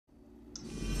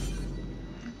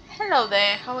Hello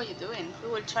there, how are you doing? We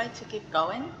will try to keep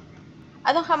going.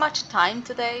 I don't have much time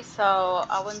today, so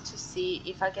I want to see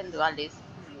if I can do at least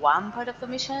one part of the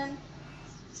mission.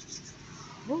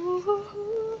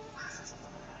 Woo-hoo-hoo.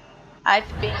 I've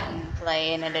been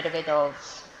playing a little bit of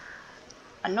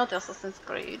another Assassin's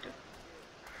Creed.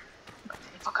 I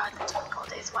forgot to call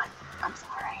this one. I'm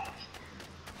sorry.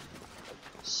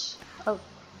 Oh.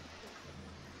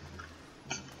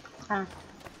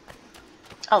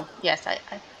 Oh, yes,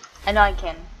 I know I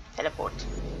can teleport.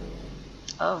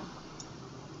 Oh.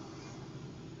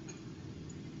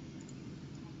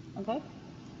 Okay.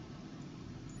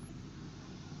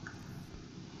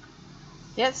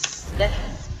 Yes,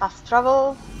 let's fast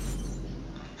travel.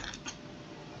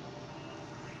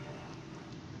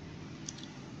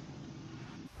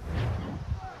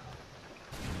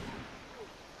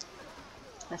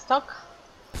 Let's talk.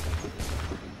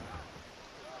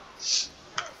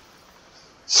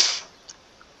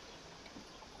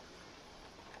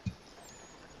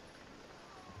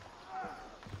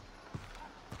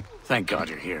 Thank God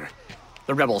you're here.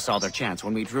 The rebels saw their chance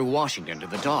when we drew Washington to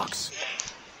the docks.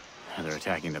 They're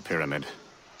attacking the pyramid.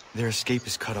 Their escape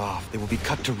is cut off. They will be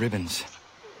cut to ribbons.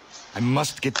 I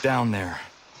must get down there.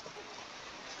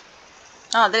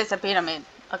 Oh, there's a pyramid.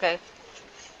 Okay.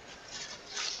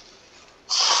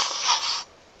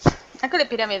 I could have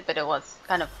pyramid, but it was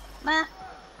kind of meh.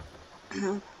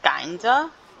 Kinda.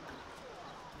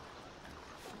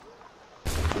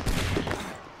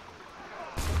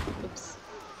 Oops.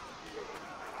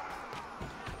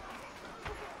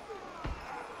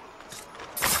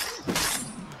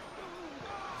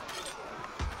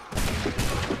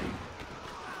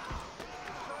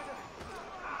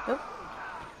 Nope.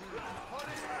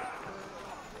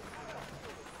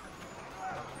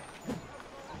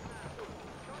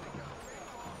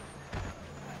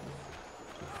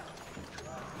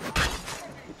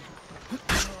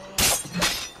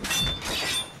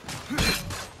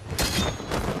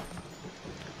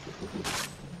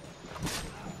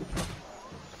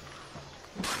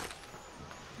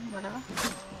 Whatever.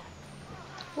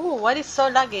 Ooh, what is so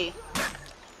laggy?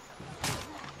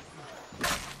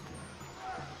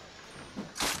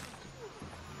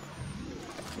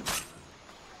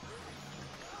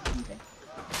 Okay.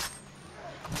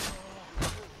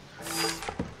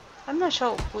 I'm not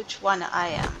sure which one I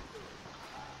am.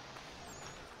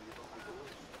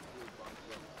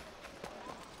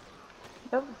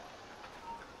 Oh.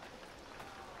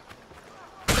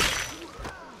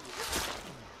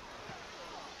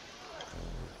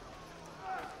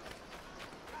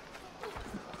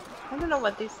 I don't know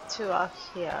what these two are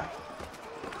here.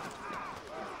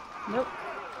 Nope.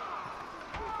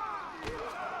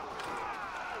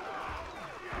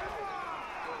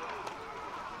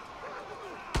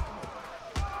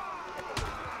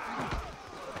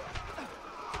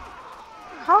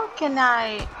 How can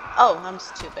I... Oh, I'm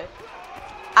stupid.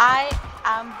 I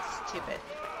am stupid.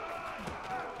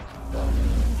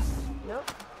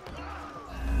 Nope.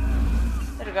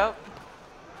 There we go.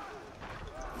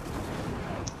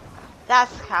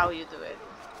 That's how you do it.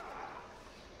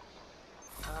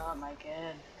 Oh my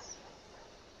goodness.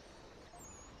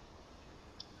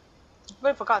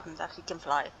 I've forgotten that he can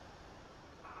fly.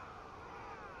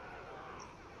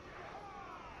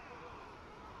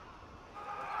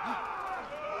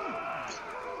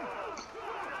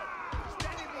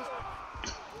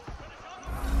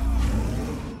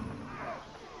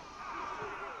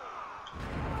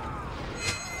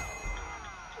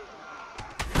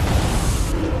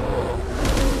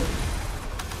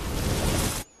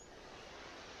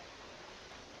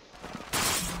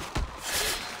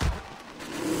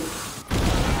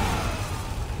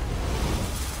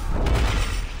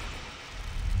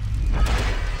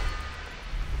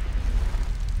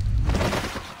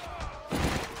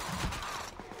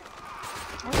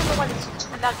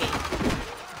 Lucky.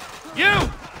 You!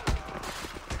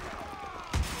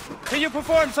 Can you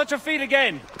perform such a feat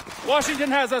again? Washington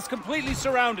has us completely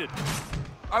surrounded.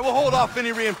 I will hold off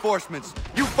any reinforcements.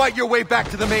 You fight your way back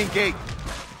to the main gate.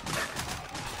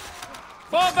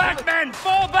 Fall back, men!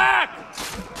 Fall back!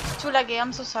 Too laggy.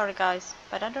 I'm so sorry, guys.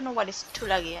 But I don't know what is too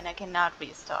laggy and I cannot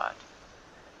restart.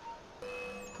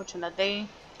 Fortunately.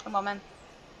 Come on, man.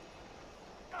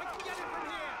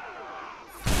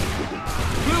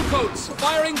 Bluecoats,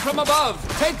 firing from above!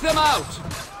 Take them out!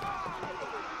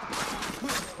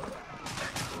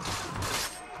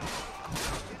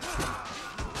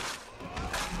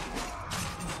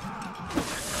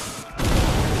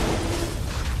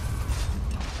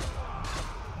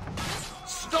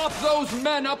 Stop those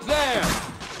men up there!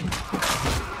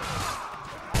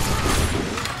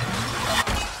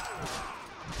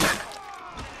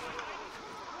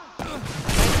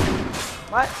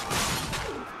 What?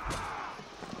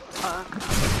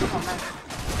 Oh man.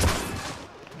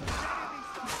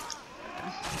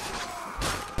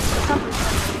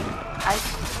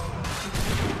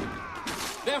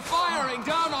 They're firing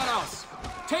down on us!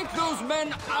 Take those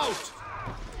men out!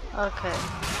 Okay.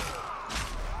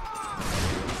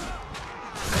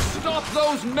 Stop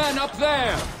those men up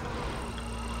there!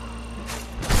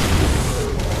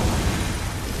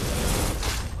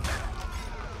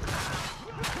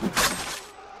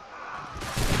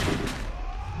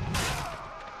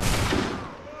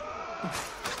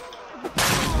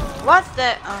 What's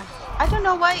the... I don't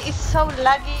know why it's so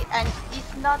laggy and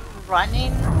it's not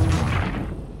running.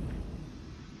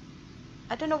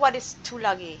 I don't know what is too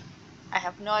laggy. I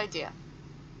have no idea.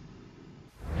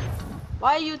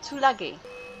 Why are you too laggy?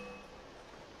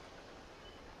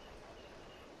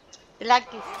 The lag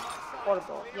is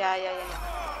horrible. Yeah.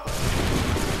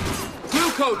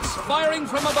 Blue coats firing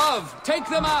from above! Take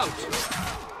them out!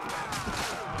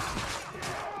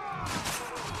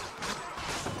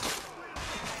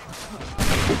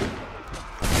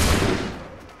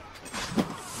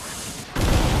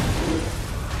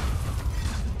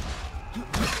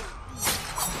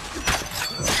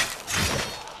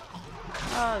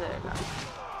 Oh, there you go.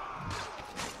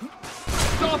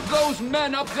 Stop those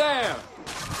men up there!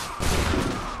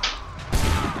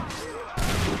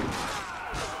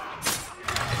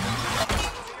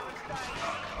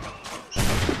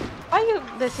 Why you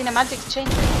the cinematics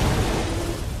changing?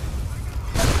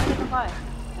 I don't know why.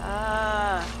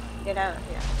 Ah, get out of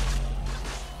here.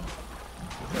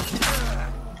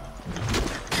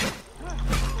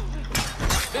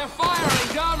 They're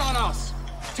firing down on us!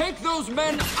 Take those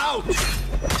men out!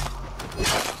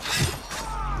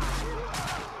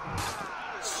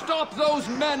 Stop those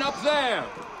men up there!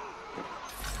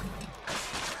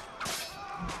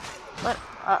 What?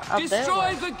 Up there?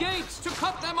 Destroy What? the gates to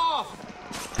cut them off!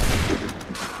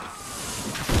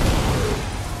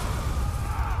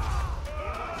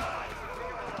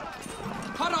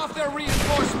 Cut off their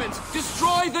reinforcements!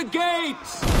 Destroy the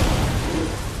gates!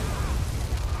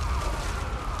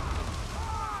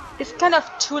 It's kind of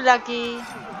too laggy.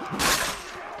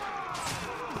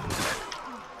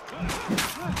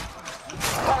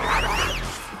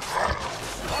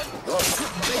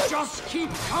 They just keep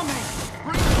coming!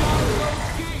 Bring down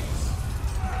those gates!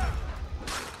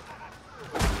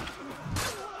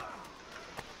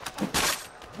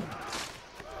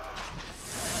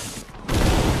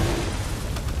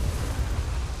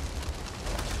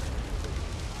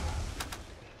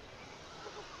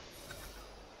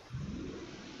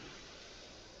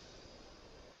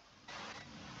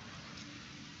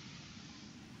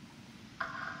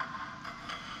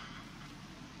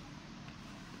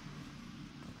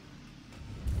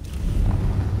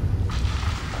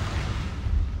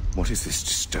 What is this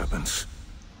disturbance?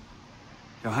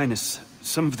 Your Highness,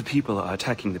 some of the people are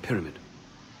attacking the pyramid.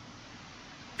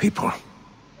 People?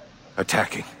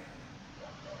 Attacking?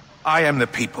 I am the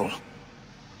people.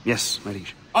 Yes, my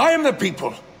liege. I am the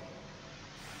people!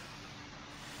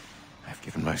 I've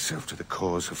given myself to the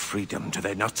cause of freedom, do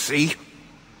they not see?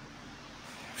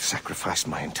 I've sacrificed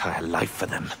my entire life for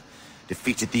them.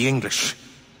 Defeated the English.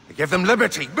 I gave them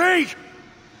liberty, me!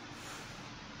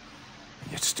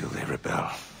 And yet still they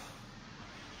rebel.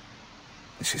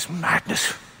 This is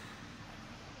madness.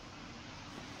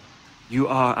 You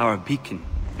are our beacon,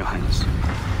 Your Highness.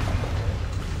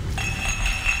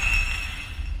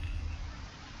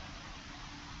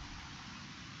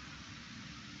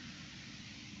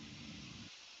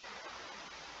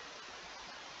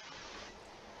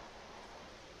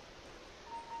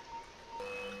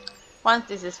 Once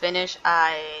this is finished,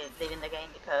 I leave in the game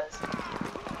because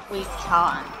we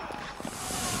can't.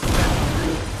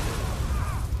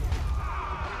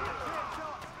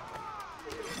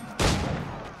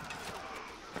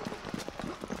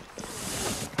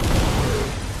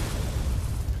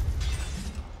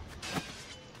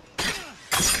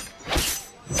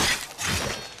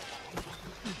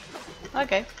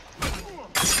 Okay.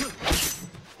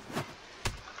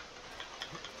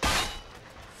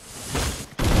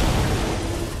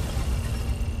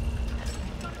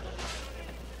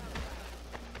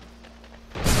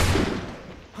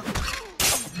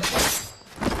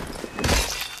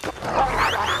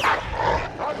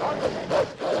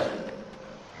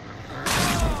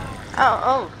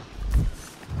 Oh.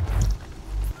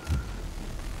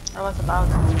 That was about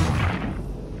it.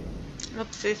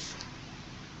 Oopsies.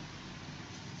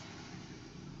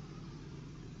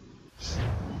 It's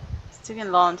taking a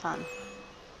long time.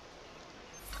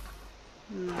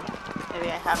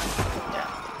 Maybe I haven't. Yeah.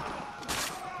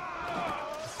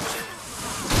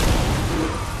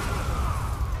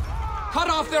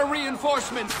 off their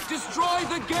reinforcements! Destroy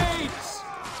the gates!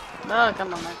 Oh,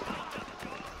 come on, man.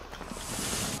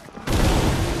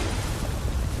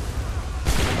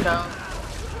 Let's go.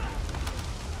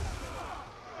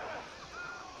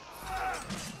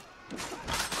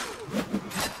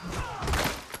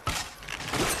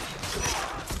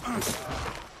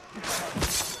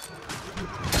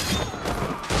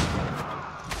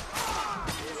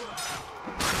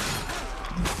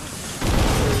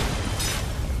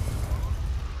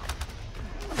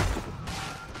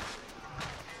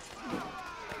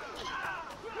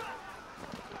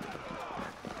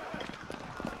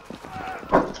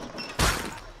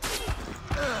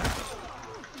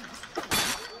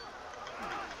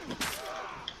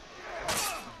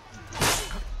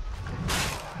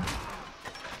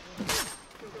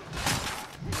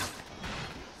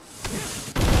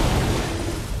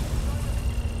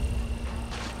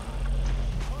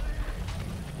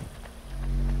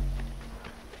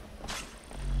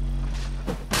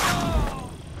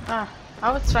 I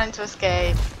was trying to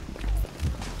escape so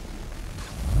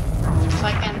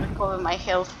I can recover my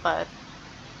health, but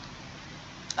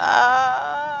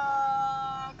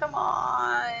come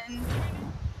on.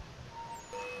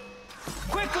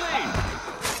 Quickly!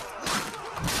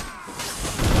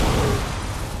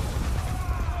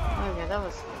 Okay, that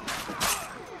was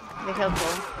really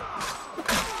helpful.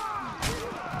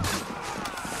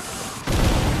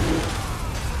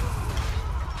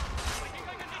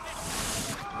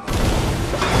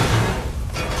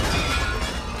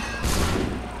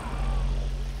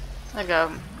 There we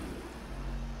go.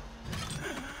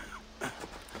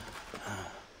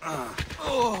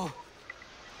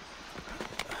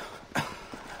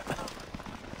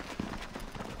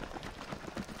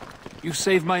 You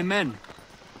saved my men.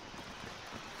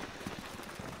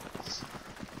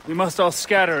 We must all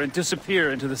scatter and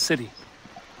disappear into the city.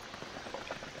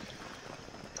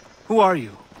 Who are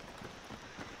you?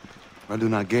 I do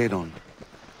not get on.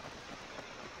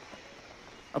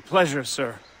 A pleasure,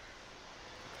 sir.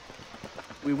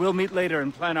 We will meet later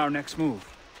and plan our next move.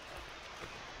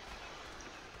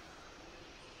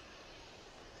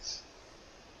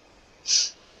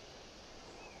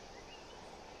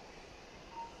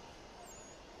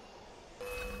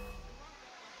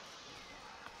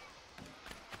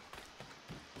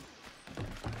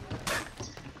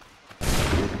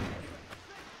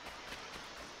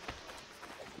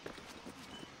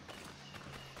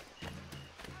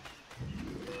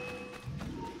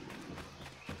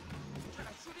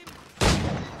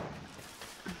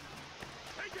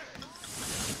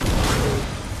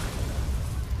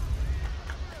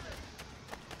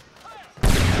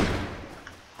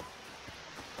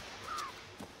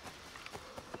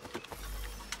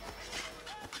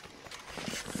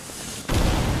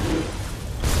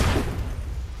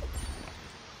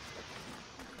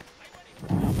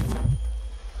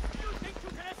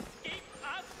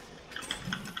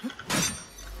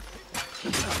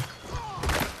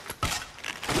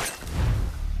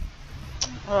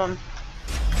 Um.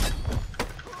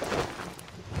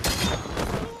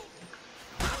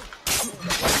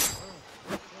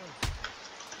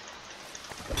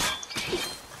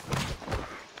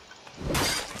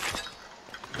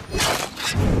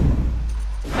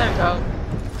 There we go.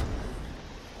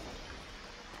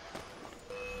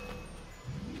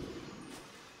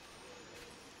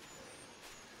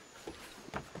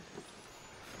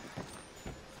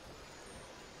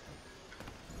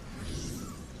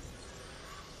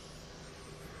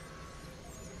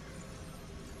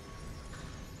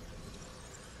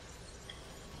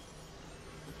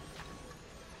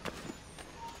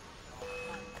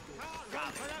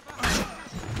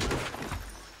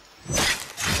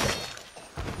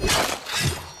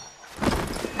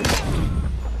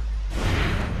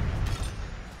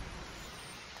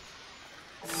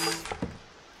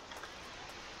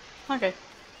 Okay.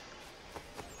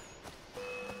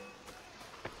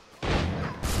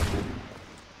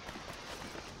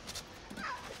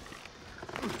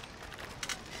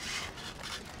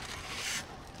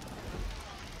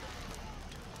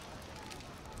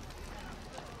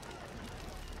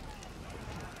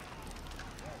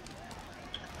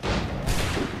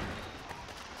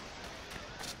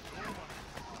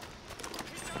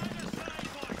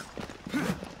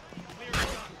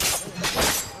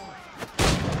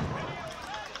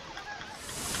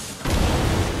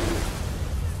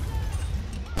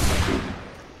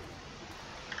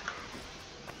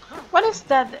 What is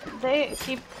that? They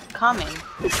keep coming.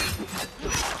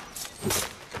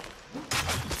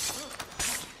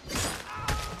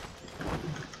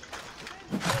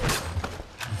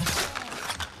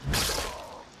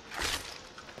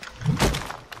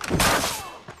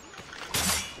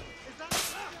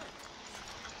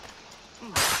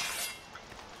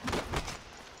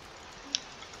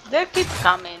 They keep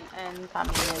coming and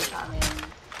coming and coming.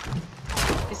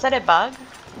 Is that a bug?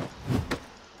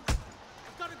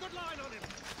 Got a good line on him.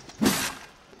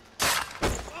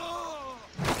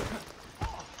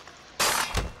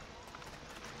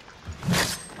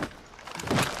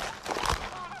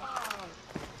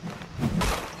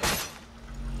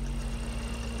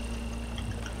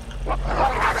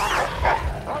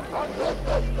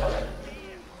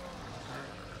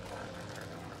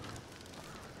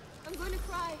 I'm going to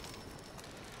cry.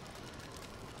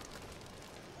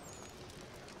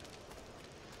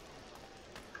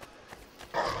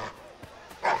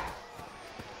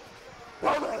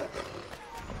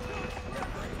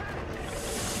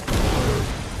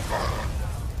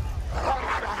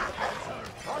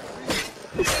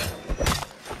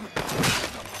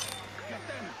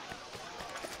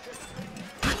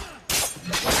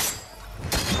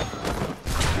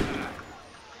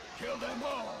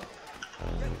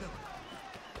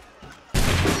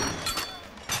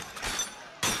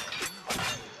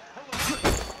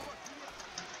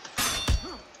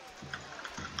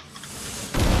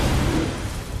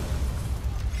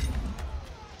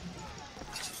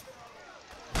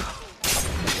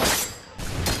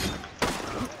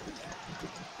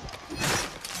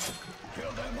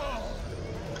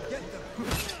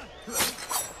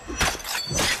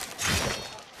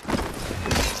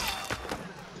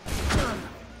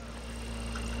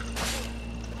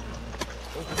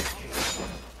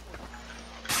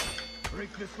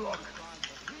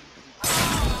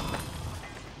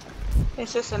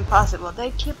 It's just impossible.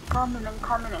 They keep coming and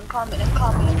coming and coming and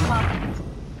coming and coming.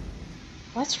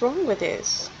 What's wrong with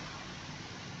this?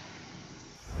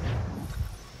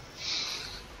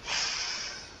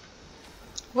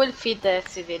 We'll feed the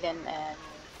civilian and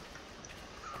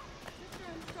Sister,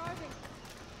 I'm starving.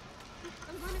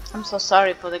 I'm going to I'm cry. so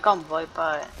sorry for the convoy,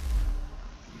 but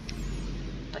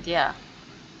yeah,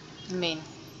 I mean,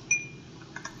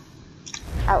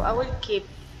 I will keep,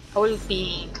 I will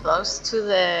be close to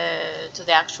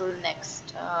the actual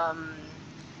next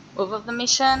move of the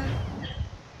mission,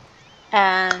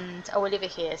 and I will leave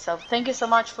it here. So thank you so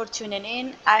much for tuning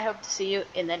in. I hope to see you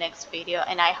in the next video,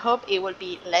 and I hope it will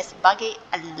be less buggy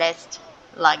and less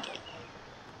laggy.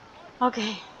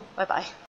 Okay, bye bye.